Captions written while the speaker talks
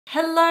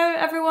Hello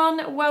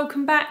everyone,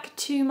 welcome back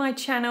to my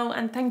channel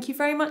and thank you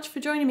very much for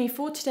joining me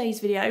for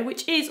today's video,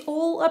 which is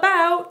all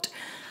about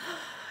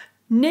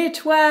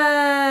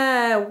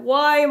knitwear.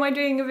 Why am I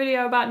doing a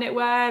video about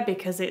knitwear?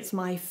 Because it's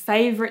my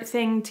favourite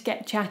thing to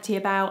get chatty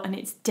about and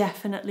it's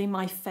definitely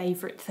my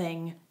favourite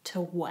thing to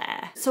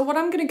wear. So what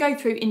I'm going to go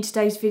through in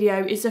today's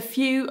video is a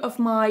few of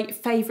my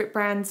favourite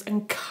brands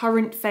and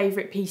current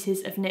favourite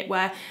pieces of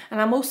knitwear,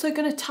 and I'm also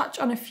going to touch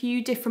on a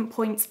few different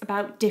points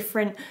about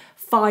different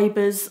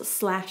fibres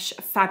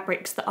 /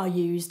 fabrics that are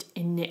used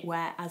in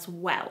knitwear as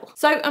well.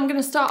 So I'm going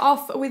to start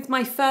off with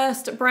my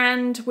first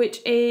brand,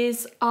 which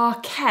is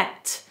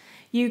Arket.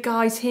 You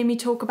guys hear me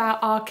talk about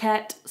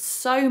Arket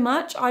so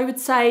much. I would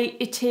say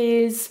it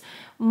is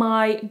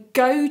my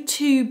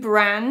go-to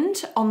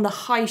brand on the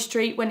high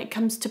street when it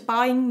comes to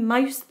buying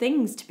most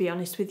things, to be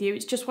honest with you.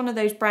 It's just one of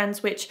those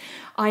brands which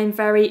I am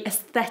very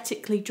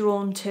aesthetically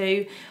drawn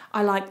to.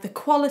 I like the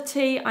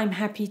quality, I'm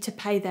happy to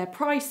pay their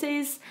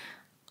prices.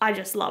 I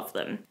just love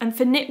them. And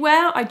for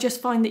knitwear, I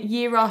just find that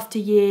year after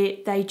year,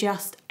 they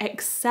just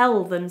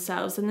excel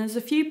themselves. And there's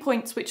a few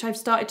points which I've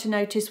started to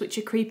notice which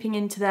are creeping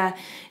into their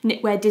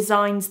knitwear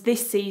designs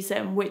this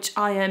season, which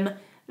I am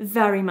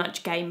very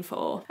much game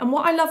for. And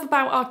what I love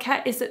about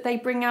Arket is that they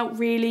bring out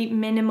really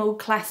minimal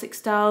classic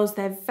styles.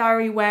 They're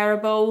very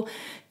wearable.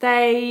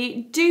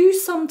 They do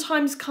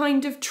sometimes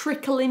kind of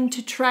trickle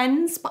into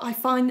trends, but I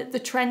find that the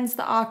trends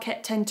that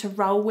Arket tend to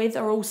roll with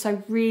are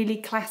also really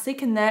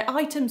classic, and they're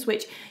items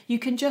which you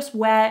can just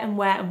wear and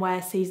wear and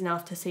wear season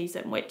after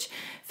season, which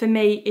for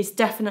me is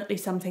definitely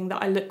something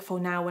that I look for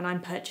now when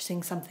I'm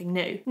purchasing something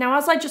new. Now,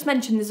 as I just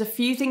mentioned, there's a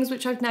few things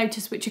which I've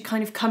noticed which are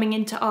kind of coming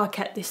into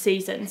Arket this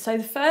season. So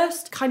the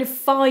first kind of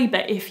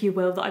fibre, if you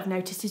will, that I've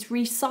noticed is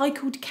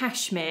recycled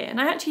cashmere. And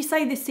I actually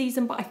say this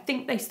season, but I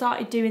think they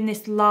started doing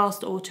this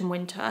last autumn,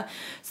 winter.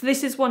 So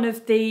this is one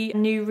of the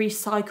new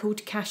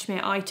recycled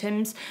cashmere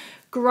items.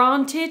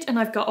 Granted, and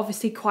I've got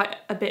obviously quite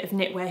a bit of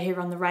knitwear here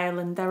on the rail,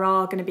 and there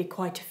are going to be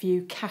quite a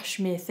few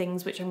cashmere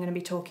things which I'm going to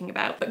be talking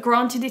about. But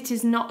granted, it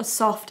is not as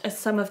soft as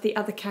some of the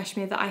other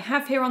cashmere that I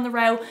have here on the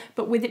rail,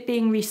 but with it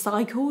being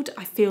recycled,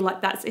 I feel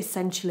like that's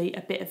essentially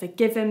a bit of a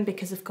given,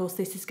 because of course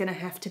this is going to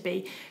have to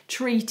be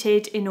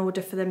treated in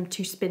order for them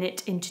to spin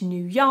it into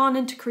new yarn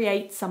and to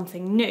create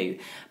something new.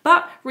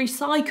 But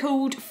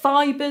recycled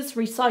fibres,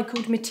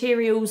 recycled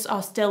materials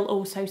are still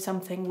also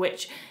something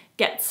which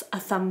gets a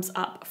thumbs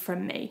up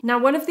from me. Now,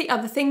 one of the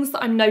other things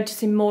that I'm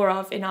noticing more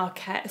of in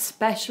Arket,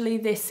 especially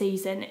this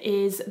season,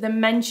 is the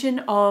mention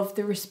of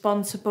the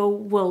Responsible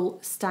Wool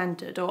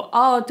Standard, or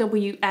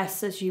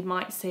RWS as you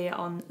might see it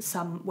on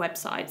some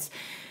websites.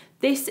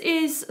 This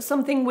is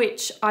something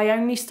which I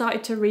only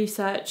started to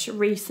research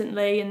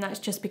recently, and that's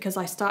just because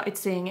I started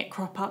seeing it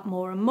crop up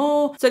more and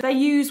more. So they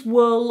use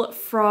wool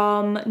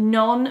from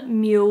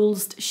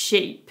non-mulesed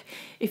sheep.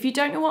 If you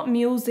don't know what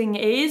mulesing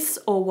is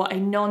or what a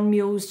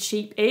non-mulesed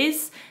sheep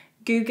is,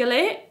 Google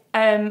it.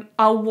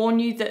 I'll warn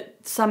you that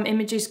some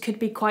images could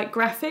be quite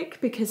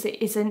graphic because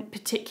it isn't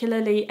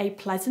particularly a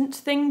pleasant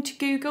thing to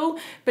Google,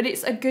 but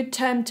it's a good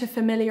term to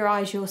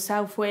familiarise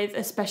yourself with,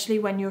 especially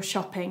when you're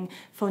shopping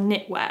for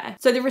knitwear.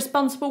 So the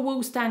Responsible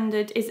Wool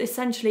Standard is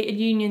essentially a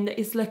union that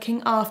is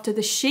looking after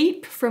the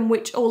sheep from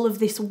which all of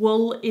this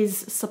wool is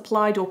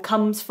supplied or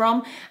comes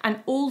from,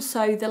 and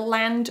also the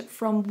land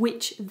from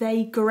which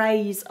they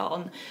graze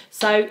on.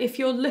 So if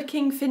you're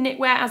looking for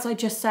knitwear, as I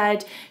just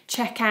said,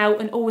 check out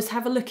and always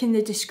have a look in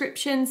the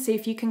description, see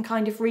if you can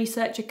kind of research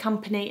a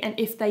company and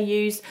if they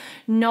use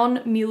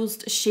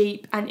non-mulesed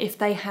sheep and if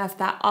they have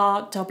that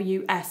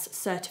RWS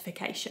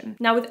certification.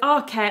 Now with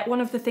Arket, one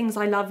of the things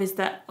I love is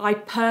that I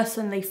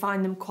personally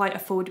find them quite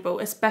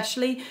affordable,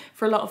 especially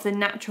for a lot of the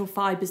natural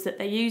fibres that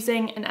they're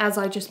using, and as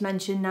I just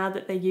mentioned, now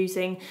that they're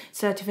using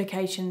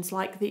certifications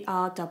like the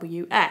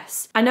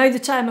RWS. I know the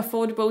term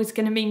affordable is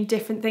going to mean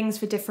different things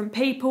for different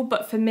people,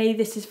 but for me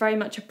this is very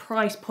much a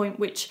price point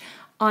which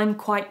I'm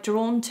quite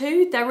drawn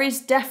to. There is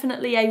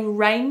definitely a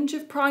range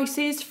of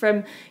prices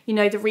from, you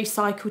know, the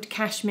recycled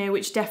cashmere,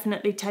 which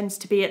definitely tends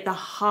to be at the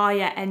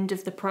higher end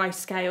of the price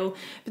scale.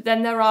 But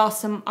then there are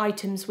some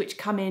items which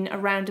come in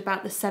around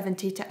about the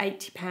 £70 to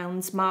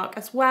 £80 mark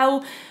as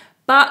well.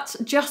 But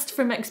just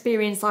from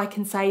experience, I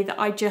can say that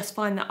I just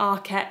find that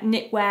Arket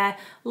knitwear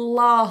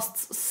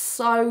lasts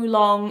so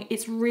long.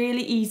 It's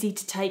really easy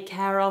to take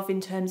care of in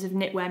terms of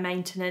knitwear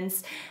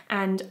maintenance,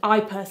 and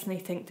I personally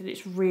think that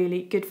it's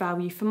really good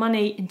value for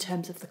money in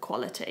terms of the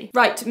quality.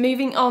 Right,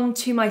 moving on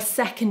to my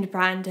second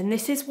brand, and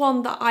this is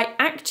one that I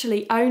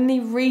actually only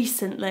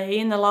recently,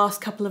 in the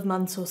last couple of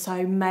months or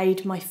so,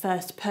 made my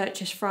first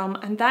purchase from,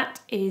 and that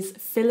is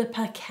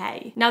Philippa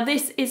K. Now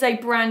this is a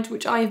brand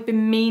which I have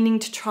been meaning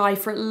to try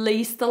for at least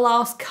least the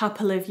last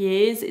couple of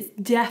years, it's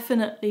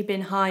definitely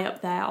been high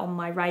up there on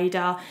my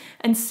radar.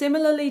 And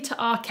similarly to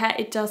Arket,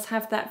 it does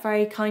have that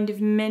very kind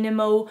of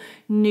minimal,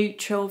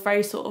 neutral,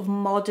 very sort of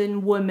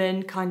modern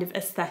woman kind of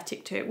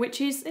aesthetic to it, which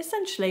is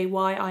essentially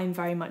why I'm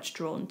very much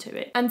drawn to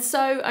it. And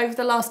so over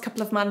the last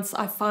couple of months,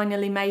 I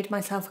finally made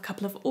myself a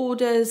couple of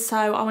orders.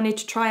 So I wanted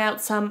to try out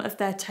some of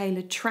their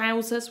tailored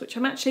trousers, which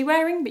I'm actually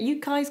wearing, but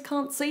you guys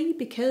can't see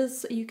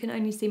because you can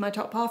only see my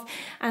top half.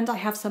 And I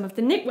have some of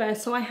the knitwear.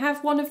 So I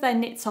have one of their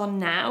knits on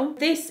now.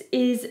 This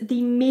is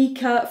the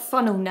Mika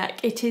funnel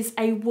neck. It is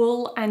a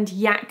wool and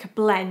yak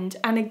blend.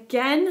 And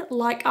again,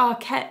 like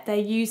Arket, they're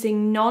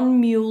using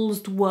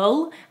non-mulesed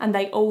wool, and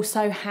they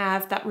also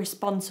have that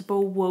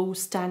responsible wool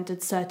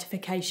standard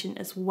certification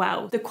as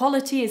well. The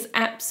quality is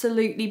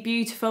absolutely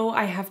beautiful.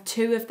 I have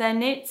two of their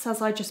knits.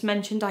 As I just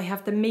mentioned, I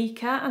have the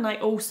Mika and I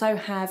also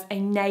have a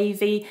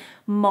navy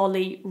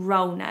Molly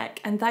roll neck,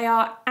 and they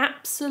are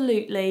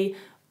absolutely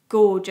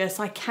gorgeous.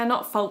 I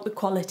cannot fault the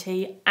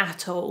quality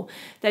at all.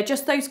 They're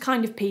just those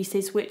kind of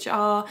pieces which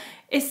are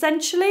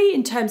essentially,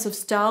 in terms of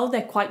style,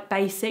 they're quite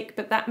basic,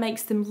 but that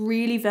makes them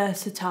really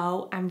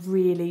versatile and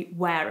really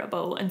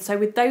wearable. And so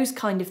with those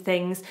kind of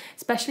things,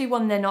 especially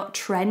when they're not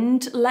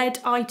trend-led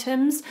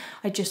items,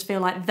 I just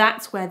feel like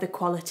that's where the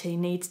quality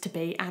needs to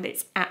be at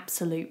its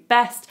absolute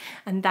best.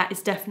 And that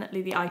is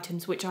definitely the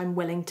items which I'm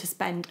willing to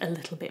spend a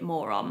little bit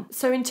more on.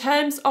 So in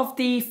terms of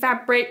the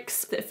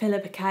fabrics that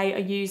Philippa K are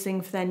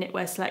using for their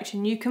knitwear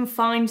selection, you can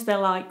find the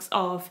likes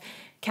of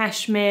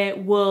cashmere,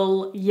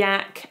 wool,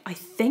 yak. I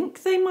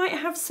think they might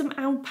have some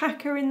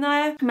alpaca in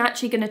there. I'm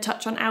actually going to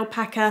touch on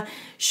alpaca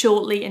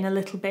shortly in a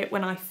little bit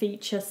when I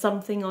feature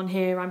something on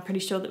here. I'm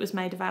pretty sure that was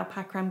made of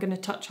alpaca. I'm going to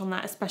touch on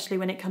that, especially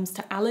when it comes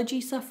to allergy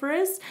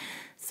sufferers.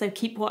 So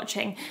keep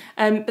watching.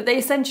 But they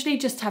essentially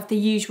just have the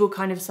usual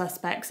kind of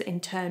suspects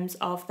in terms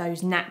of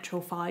those natural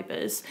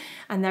fibres.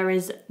 And there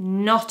is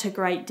not a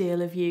great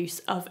deal of use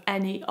of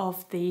any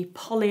of the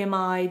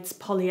polyamides,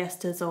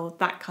 polyesters, or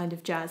that kind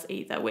of jazz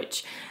either,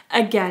 which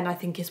again, I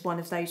think is one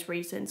of those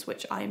reasons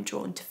which I am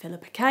drawn to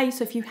Philippa K.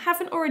 So if you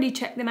haven't already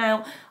checked them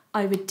out,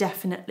 I would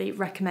definitely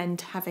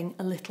recommend having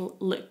a little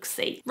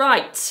look-see.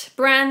 Right,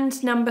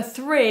 brand number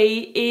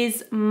 3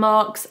 is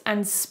Marks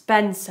and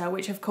Spencer,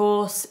 which of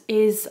course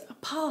is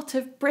part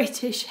of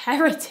British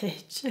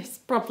heritage. It's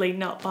probably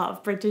not part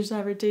of British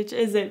heritage,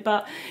 is it?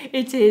 But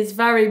it is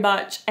very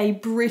much a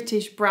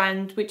British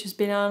brand which has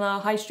been on our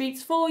high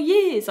streets for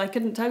years. I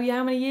couldn't tell you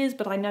how many years,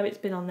 but I know it's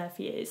been on there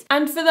for years.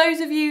 And for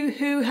those of you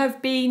who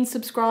have been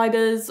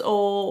subscribers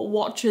or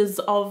watchers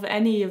of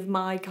any of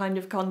my kind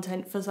of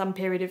content for some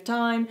period of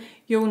time,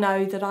 you'll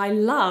know that I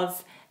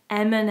love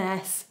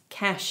M&S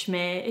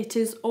cashmere. It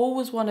is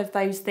always one of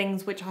those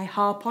things which I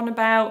harp on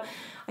about.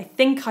 I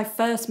think I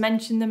first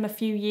mentioned them a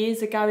few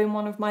years ago in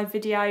one of my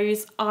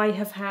videos. I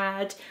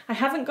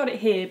haven't got it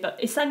here,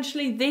 but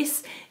essentially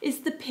this is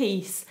the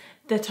piece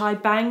that I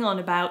bang on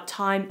about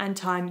time and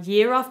time,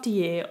 year after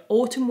year,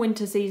 autumn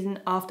winter season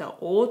after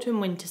autumn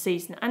winter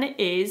season, and it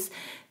is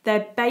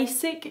their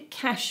basic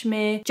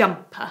cashmere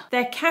jumper.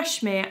 Their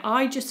cashmere,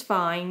 I just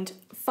find,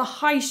 for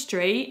high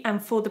street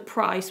and for the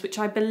price, which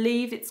I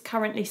believe it's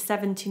currently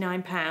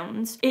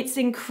 £79, it's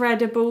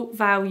incredible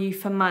value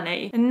for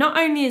money. And not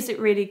only is it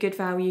really good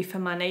value for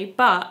money,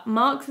 but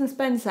Marks and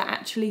Spencer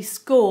actually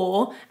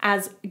score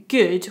as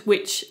good,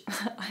 which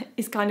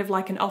is kind of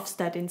like an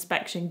Ofsted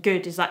inspection.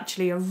 Good is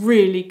actually a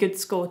really good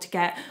score to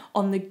get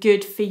on the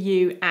Good For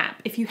You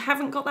app. If you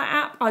haven't got that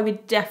app, I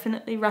would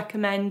definitely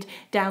recommend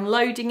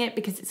downloading it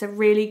because it's a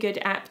really good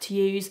app to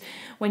use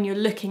when you're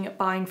looking at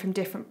buying from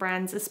different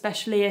brands,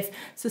 especially if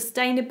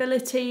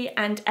sustainability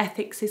and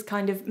ethics is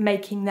kind of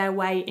making their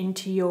way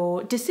into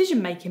your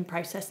decision-making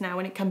process now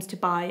when it comes to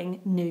buying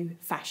new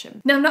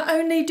fashion. Now, not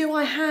only do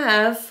I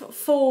have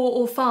 4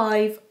 or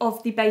 5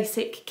 of the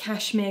basic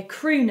cashmere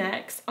crew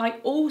necks, I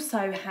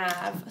also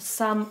have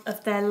some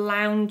of their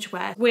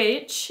loungewear,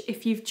 which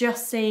if you've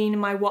just seen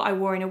my What I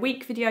Wore in a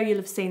Week video, you'll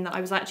have seen that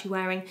I was actually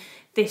wearing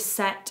this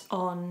set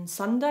on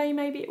Sunday,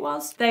 maybe it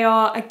was. They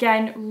are,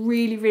 again,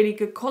 really, really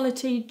good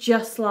quality,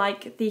 just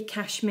like the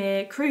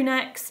cashmere crew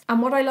necks.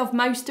 And what I love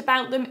most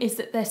about them is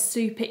that they're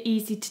super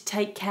easy to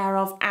take care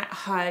of at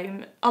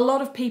home. A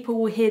lot of people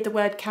will hear the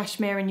word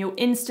cashmere and you'll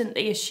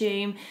instantly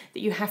assume that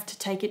you have to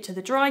take it to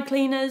the dry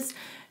cleaners.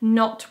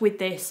 Not with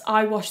this.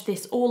 I wash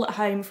this all at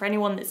home. For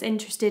anyone that's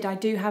interested, I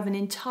do have an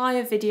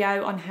entire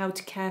video on how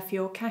to care for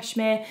your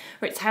cashmere,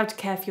 or it's how to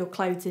care for your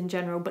clothes in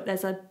general, but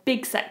there's a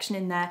big section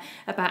in there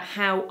about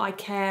how I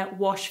care,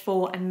 wash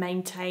for and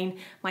maintain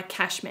my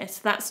cashmere.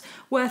 So that's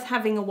worth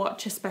having a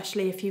watch,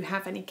 especially if you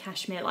have any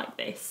cashmere like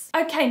this.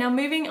 Okay, now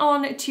moving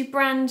on to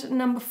brand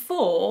number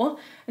 4,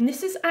 and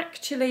this is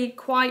actually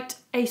quite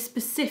a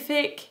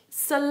specific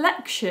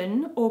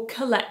selection or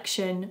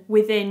collection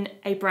within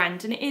a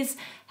brand, and it is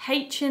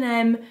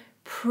H&M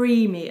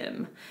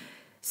Premium.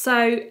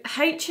 So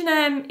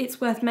H&M, it's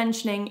worth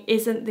mentioning,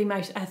 isn't the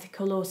most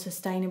ethical or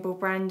sustainable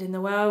brand in the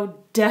world.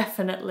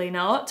 Definitely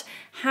not.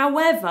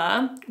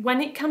 However,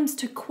 when it comes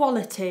to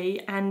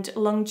quality and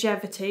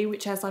longevity,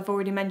 which as I've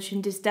already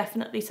mentioned is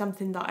definitely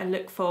something that I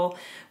look for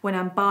when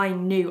I'm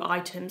buying new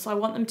items, I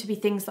want them to be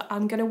things that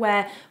I'm going to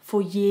wear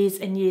for years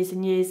and years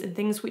and years, and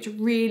things which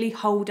really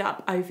hold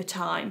up over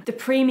time. The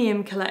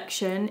premium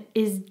collection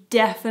is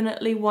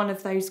definitely one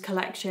of those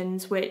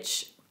collections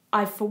which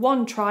I've for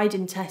one tried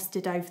and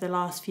tested over the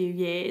last few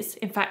years.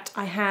 In fact,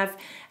 I have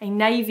a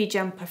navy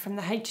jumper from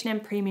the H&M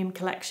Premium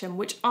collection,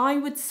 which I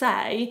would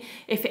say,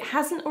 if it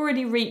hasn't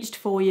already reached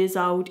 4 years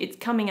old, it's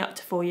coming up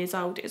to 4 years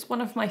old. It's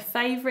one of my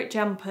favourite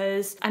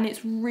jumpers and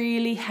it's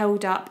really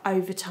held up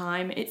over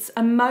time. It's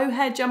a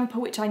mohair jumper,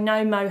 which I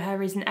know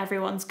mohair isn't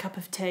everyone's cup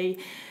of tea,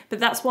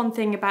 but that's one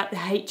thing about the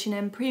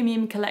H&M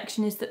Premium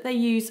collection, is that they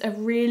use a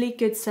really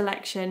good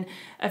selection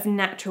of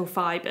natural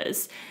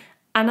fibres.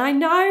 And I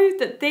know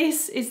that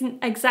this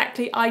isn't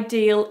exactly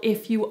ideal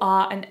if you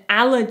are an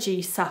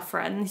allergy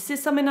sufferer, and this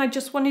is something I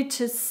just wanted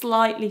to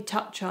slightly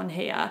touch on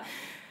here.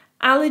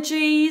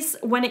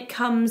 Allergies, when it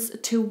comes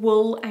to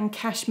wool and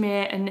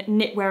cashmere and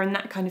knitwear and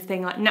that kind of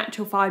thing, like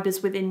natural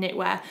fibres within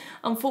knitwear,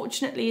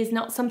 unfortunately is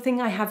not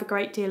something I have a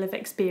great deal of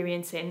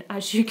experience in,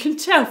 as you can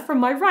tell from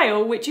my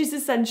rail, which is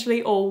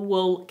essentially all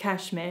wool,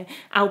 cashmere,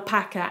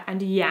 alpaca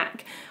and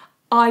yak.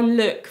 I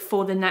look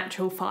for the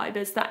natural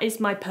fibres, that is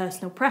my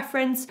personal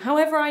preference.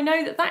 However, I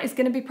know that that is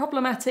going to be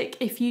problematic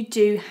if you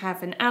do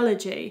have an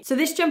allergy. So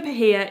this jumper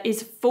here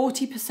is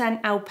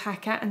 40%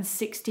 alpaca and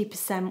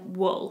 60%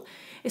 wool.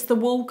 It's the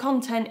wool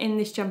content in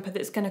this jumper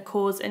that's going to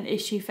cause an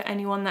issue for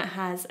anyone that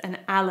has an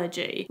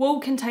allergy. Wool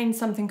contains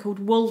something called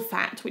wool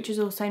fat, which is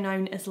also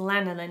known as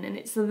lanolin, and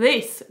it's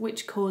this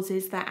which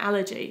causes that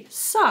allergy.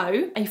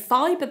 So a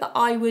fibre that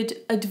I would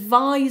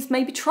advise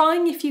maybe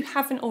trying if you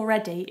haven't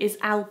already is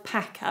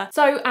alpaca.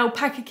 So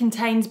alpaca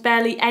contains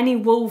barely any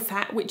wool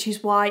fat, which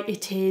is why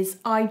it is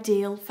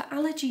ideal for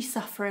allergy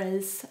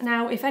sufferers.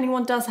 Now, if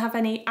anyone does have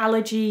any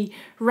allergy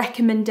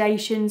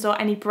recommendations or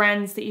any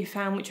brands that you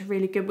found which are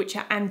really good, which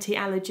are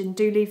anti-allergen,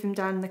 do leave them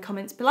down in the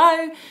comments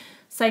below.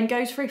 Same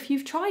goes for if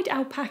you've tried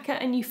alpaca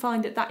and you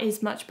find that that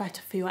is much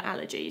better for your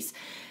allergies.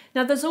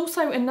 Now, there's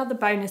also another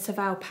bonus of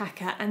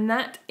alpaca, and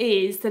that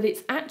is that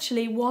it's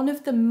actually one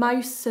of the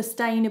most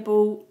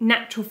sustainable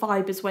natural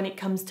fibres when it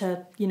comes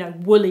to, you know,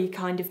 woolly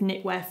kind of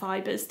knitwear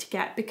fibres to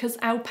get, because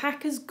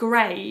alpacas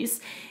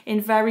graze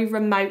in very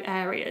remote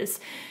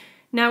areas.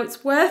 Now,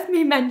 it's worth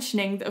me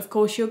mentioning that, of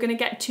course, you're going to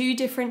get two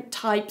different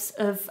types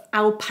of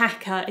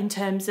alpaca in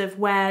terms of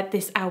where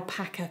this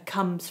alpaca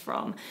comes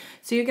from.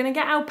 So you're going to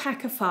get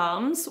alpaca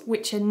farms,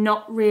 which are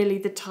not really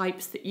the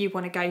types that you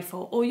want to go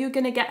for, or you're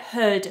going to get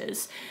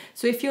herders.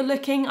 So if you're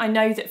looking, I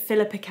know that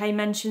Philippa K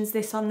mentions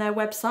this on their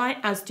website,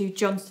 as do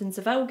Johnston's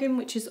of Elgin,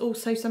 which is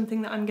also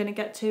something that I'm going to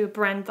get to, a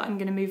brand that I'm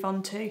going to move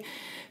on to.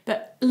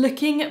 But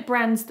looking at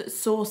brands that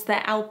source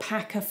their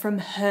alpaca from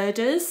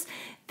herders,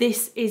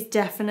 this is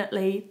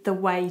definitely the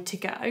way to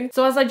go.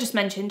 So as I just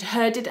mentioned,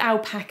 herded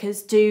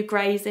alpacas do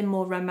graze in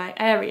more remote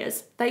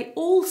areas. They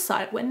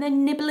also, when they're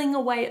nibbling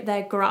away at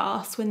their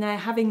grass, when they're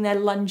having their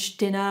lunch,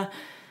 dinner,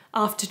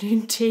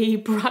 afternoon tea,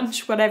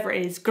 brunch, whatever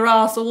it is,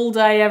 grass all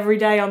day, every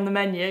day on the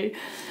menu,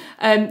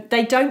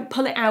 they don't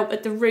pull it out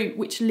at the root,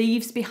 which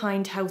leaves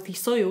behind healthy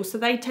soil. So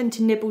they tend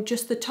to nibble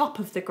just the top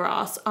of the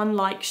grass,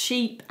 unlike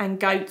sheep and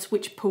goats,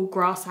 which pull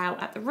grass out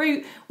at the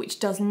root, which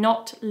does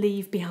not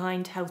leave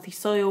behind healthy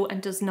soil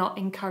and does not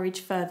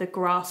encourage further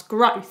grass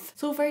growth.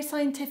 It's all very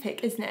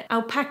scientific, isn't it?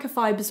 Alpaca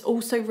fibres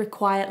also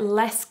require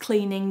less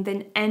cleaning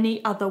than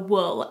any other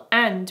wool,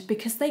 and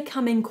because they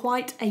come in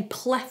quite a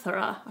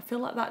plethora, I feel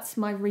like that's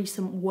my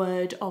recent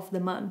word of the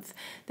month,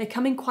 they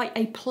come in quite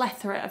a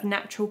plethora of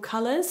natural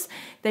colours.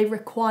 They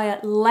require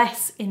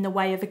less in the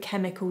way of a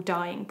chemical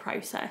dyeing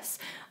process,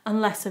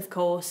 unless of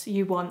course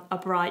you want a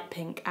bright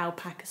pink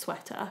alpaca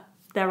sweater.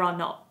 There are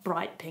not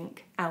bright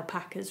pink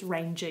alpacas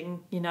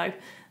ranging, you know,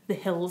 the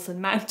hills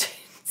and mountains.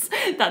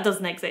 That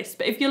doesn't exist.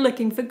 But if you're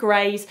looking for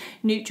greys,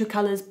 neutral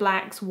colours,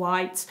 blacks,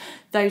 whites,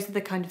 those are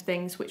the kind of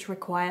things which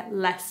require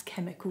less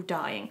chemical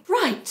dyeing.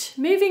 Right,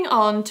 moving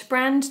on to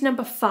brand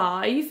number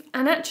 5.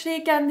 And actually,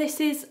 again, this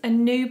is a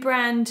new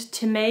brand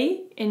to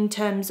me in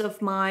terms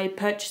of my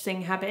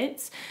purchasing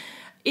habits.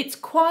 It's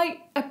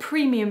quite a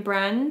premium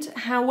brand.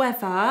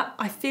 However,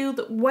 I feel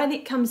that when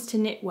it comes to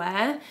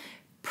knitwear,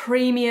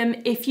 premium,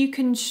 if you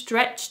can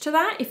stretch to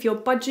that, if your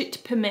budget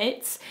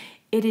permits,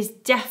 it is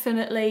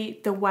definitely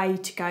the way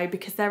to go,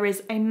 because there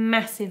is a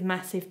massive,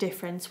 massive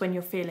difference when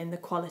you're feeling the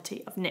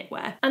quality of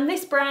knitwear. And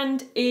this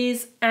brand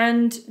is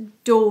And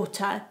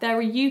Daughter.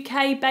 They're a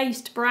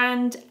UK-based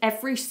brand.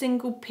 Every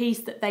single piece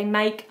that they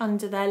make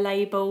under their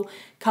label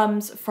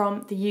comes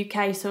from the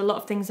UK, so a lot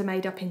of things are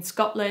made up in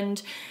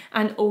Scotland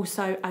and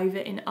also over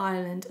in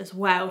Ireland as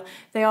well.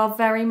 They are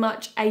very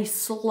much a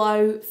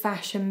slow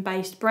fashion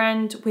based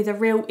brand with a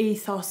real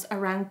ethos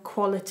around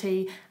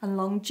quality and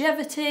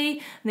longevity,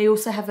 and they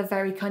also have a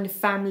very kind of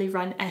family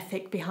run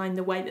ethic behind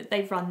the way that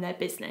they run their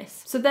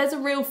business. So there's a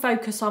real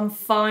focus on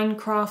fine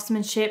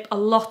craftsmanship. A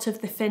lot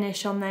of the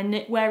finish on their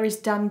knitwear is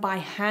done by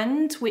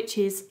hand, which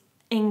is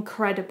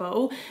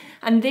incredible,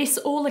 and this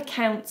all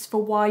accounts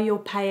for why you're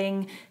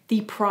paying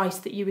the price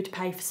that you would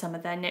pay for some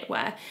of their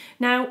knitwear.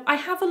 Now, I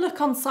have a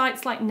look on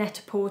sites like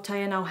Net-a-Porter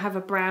and I'll have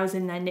a browse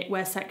in their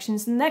knitwear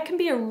sections, and there can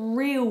be a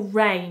real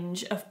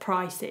range of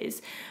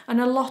prices, and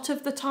a lot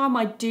of the time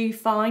I do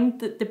find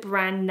that the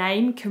brand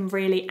name can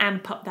really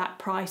amp up that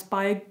price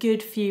by a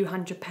good few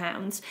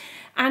 £100.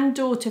 And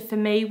Daughter for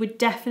me would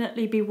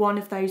definitely be one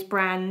of those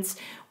brands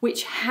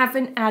which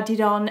haven't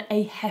added on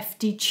a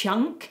hefty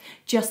chunk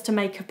just to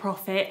make a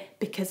profit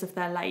because of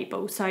their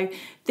label. So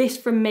this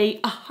from me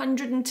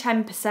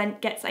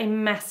 110% gets a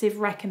massive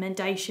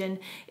recommendation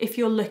if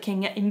you're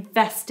looking at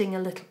investing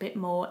a little bit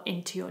more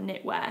into your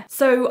knitwear.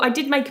 So I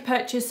did make a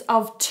purchase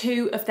of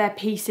 2 of their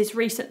pieces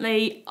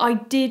recently. I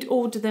did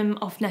order them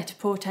off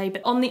Net-a-Porter,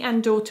 but on the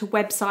Daughter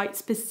website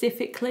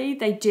specifically,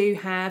 they do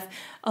have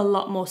a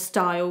lot more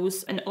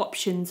styles and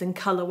options and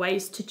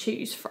colorways to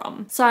choose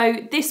from.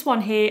 So this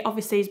one here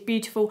obviously is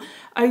beautiful,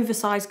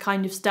 oversized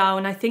kind of style,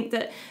 and I think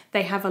that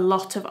they have a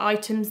lot of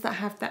items that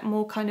have that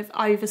more kind of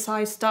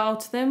oversized style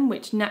to them,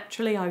 which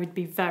naturally I would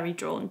be very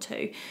drawn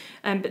to.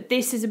 But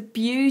this is a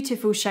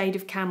beautiful shade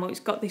of camel. It's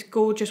got this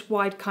gorgeous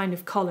wide kind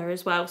of collar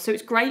as well, so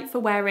it's great for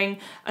wearing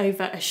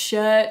over a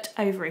shirt,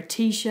 over a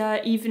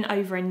t-shirt, even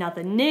over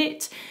another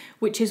knit,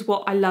 which is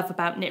what I love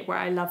about knitwear.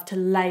 I love to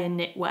layer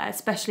knitwear,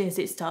 especially as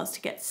it starts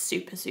to get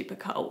super, super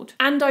cold.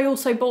 And I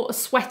also bought a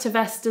sweater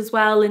vest as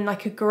well in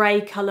like a grey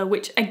colour,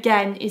 which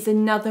again is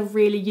another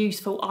really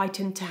useful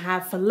item to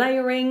have for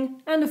layering.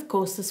 And of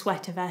course the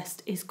sweater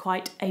vest is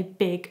quite a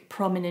big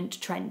prominent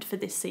trend for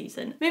this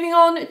season. Moving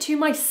on to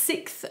my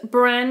 6th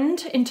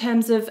brand in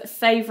terms of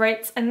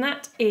favourites, and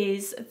that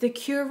is the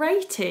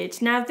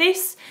Curated. Now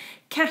this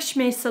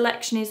cashmere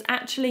selection is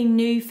actually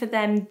new for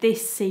them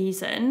this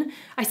season.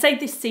 I say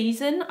this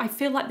season, I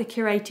feel like the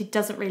Curated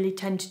doesn't really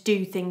tend to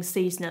do things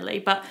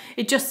seasonally, but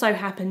it just so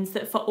happens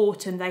that for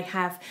autumn they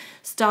have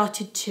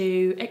started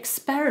to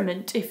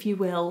experiment, if you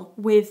will,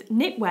 with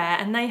knitwear,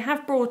 and they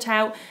have brought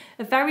out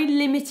a very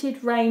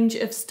limited range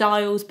of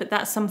styles, but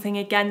that's something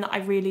again that I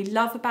really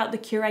love about the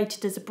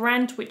Curated as a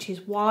brand, which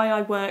is why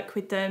I work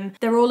with them.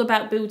 They're all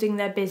about building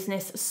their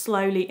business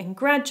slowly and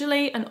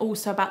gradually, and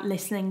also about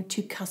listening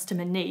to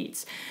customer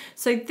needs.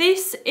 So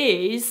this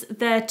is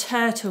their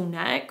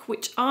turtleneck,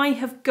 which I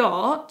have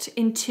got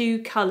in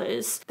 2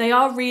 colours. They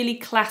are really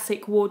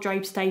classic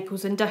wardrobe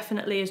staples, and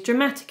definitely as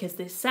dramatic as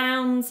this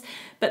sounds,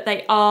 but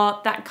they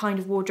are that kind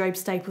of wardrobe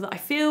staple that I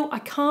feel I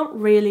can't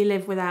really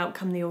live without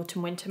come the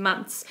autumn winter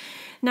months.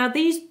 Now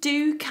these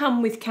do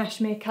come with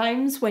cashmere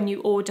combs when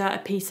you order a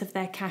piece of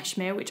their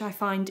cashmere, which I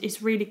find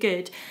is really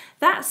good.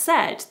 That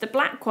said, the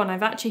black one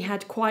I've actually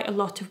had quite a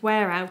lot of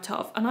wear out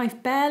of, and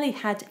I've barely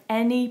had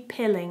any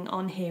pilling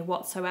on here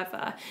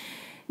whatsoever.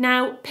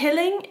 Now,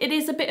 pilling, it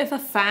is a bit of a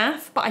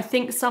faff, but I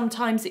think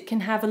sometimes it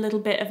can have a little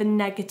bit of a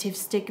negative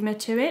stigma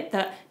to it,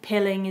 that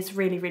pilling is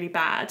really, really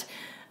bad.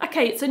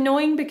 Okay, it's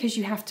annoying because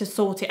you have to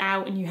sort it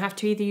out and you have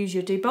to either use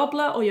your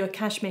debobbler or your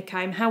cashmere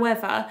comb.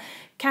 However,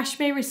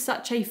 cashmere is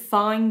such a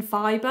fine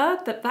fibre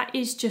that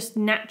is just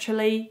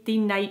naturally the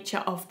nature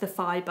of the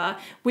fibre.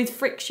 With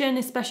friction,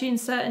 especially in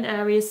certain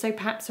areas, so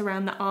perhaps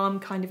around the arm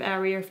kind of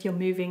area, if you're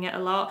moving it a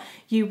lot,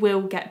 you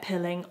will get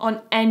pilling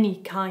on any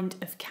kind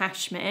of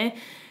cashmere.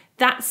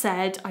 That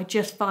said, I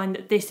just find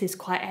that this is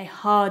quite a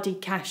hardy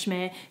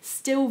cashmere,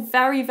 still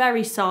very,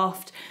 very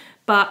soft,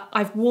 but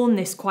I've worn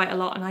this quite a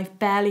lot and I've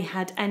barely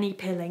had any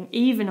pilling,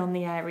 even on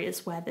the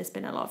areas where there's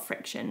been a lot of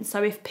friction.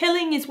 So if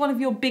pilling is one of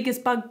your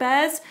biggest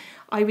bugbears,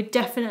 I would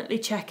definitely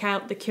check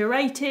out the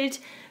Curated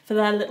for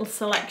their little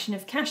selection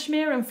of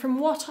cashmere. And from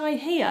what I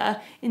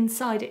hear,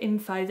 Insider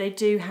Info, they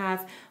do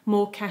have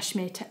more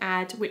cashmere to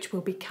add, which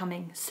will be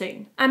coming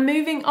soon. And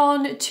moving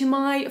on to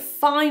my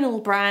final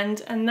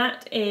brand, and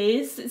that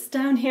is, it's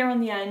down here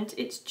on the end,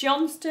 it's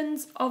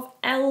Johnstone's of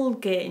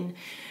Elgin,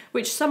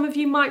 which some of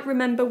you might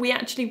remember we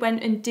actually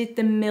went and did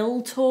the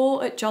mill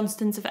tour at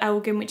Johnstone's of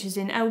Elgin, which is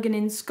in Elgin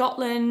in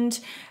Scotland.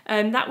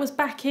 That was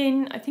back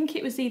in, I think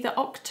it was either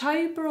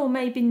October or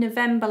maybe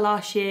November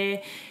last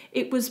year.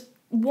 It was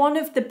one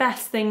of the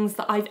best things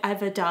that I've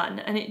ever done,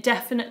 and it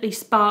definitely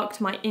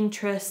sparked my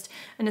interest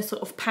and a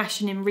sort of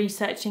passion in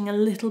researching a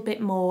little bit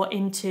more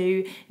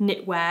into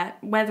knitwear,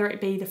 whether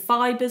it be the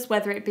fibres,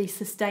 whether it be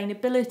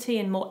sustainability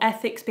and more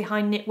ethics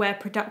behind knitwear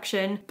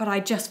production, but I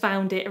just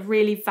found it a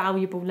really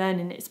valuable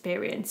learning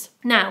experience.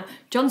 Now,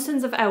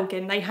 Johnstone's of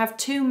Elgin, they have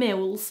 2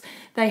 mills.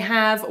 They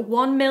have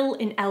one mill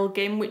in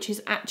Elgin, which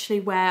is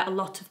actually where a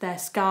lot of their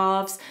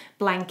scarves,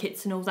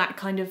 blankets and all that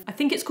kind of, I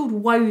think it's called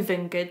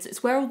woven goods.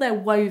 It's where all their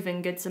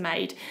woven goods are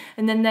made.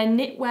 And then their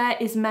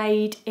knitwear is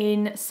made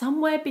in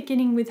somewhere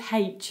beginning with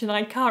H, and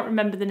I can't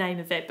remember the name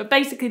of it, but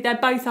basically they're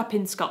both up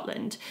in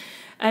Scotland.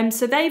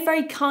 So they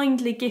very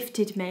kindly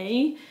gifted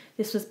me,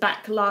 this was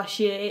back last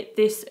year,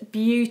 this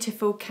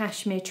beautiful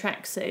cashmere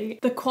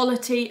tracksuit. The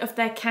quality of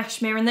their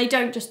cashmere, and they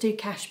don't just do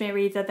cashmere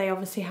either, they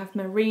obviously have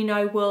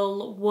merino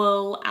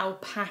wool,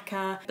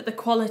 alpaca, but the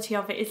quality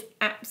of it is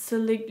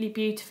absolutely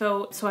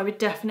beautiful. So I would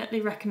definitely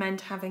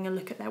recommend having a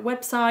look at their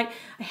website.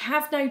 I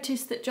have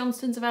noticed that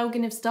Johnstone's of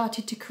Elgin have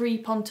started to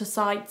creep onto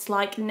sites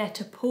like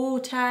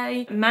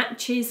Net-a-Porter,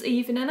 Matches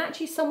even, and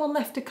actually someone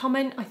left a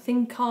comment, I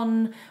think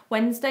on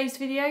Wednesday's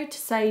video, to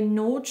say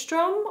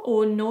Nordstrom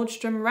or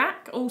Nordstrom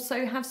Rack also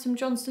have some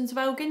Johnstone's of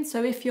Elgin.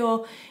 So if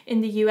you're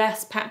in the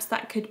US, perhaps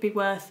that could be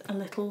worth a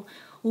little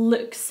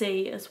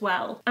look-see as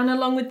well. And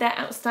along with their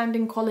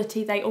outstanding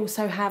quality, they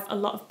also have a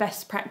lot of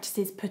best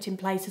practices put in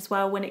place as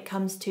well when it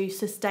comes to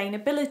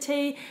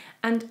sustainability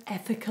and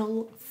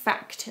ethical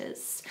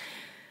factors.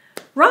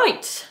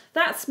 Right,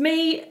 that's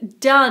me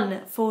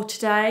done for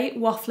today,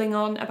 waffling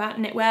on about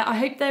knitwear. I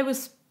hope there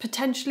was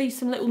potentially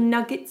some little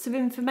nuggets of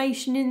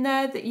information in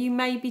there that you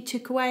maybe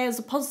took away as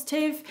a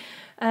positive.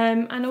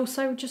 And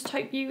also just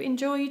hope you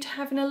enjoyed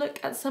having a look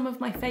at some of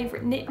my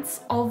favourite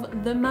knits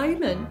of the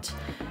moment.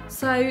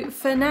 So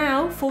for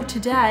now, for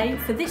today,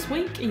 for this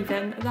week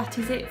even, that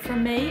is it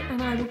from me,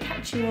 and I will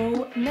catch you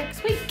all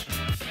next week.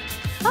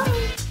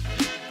 Bye!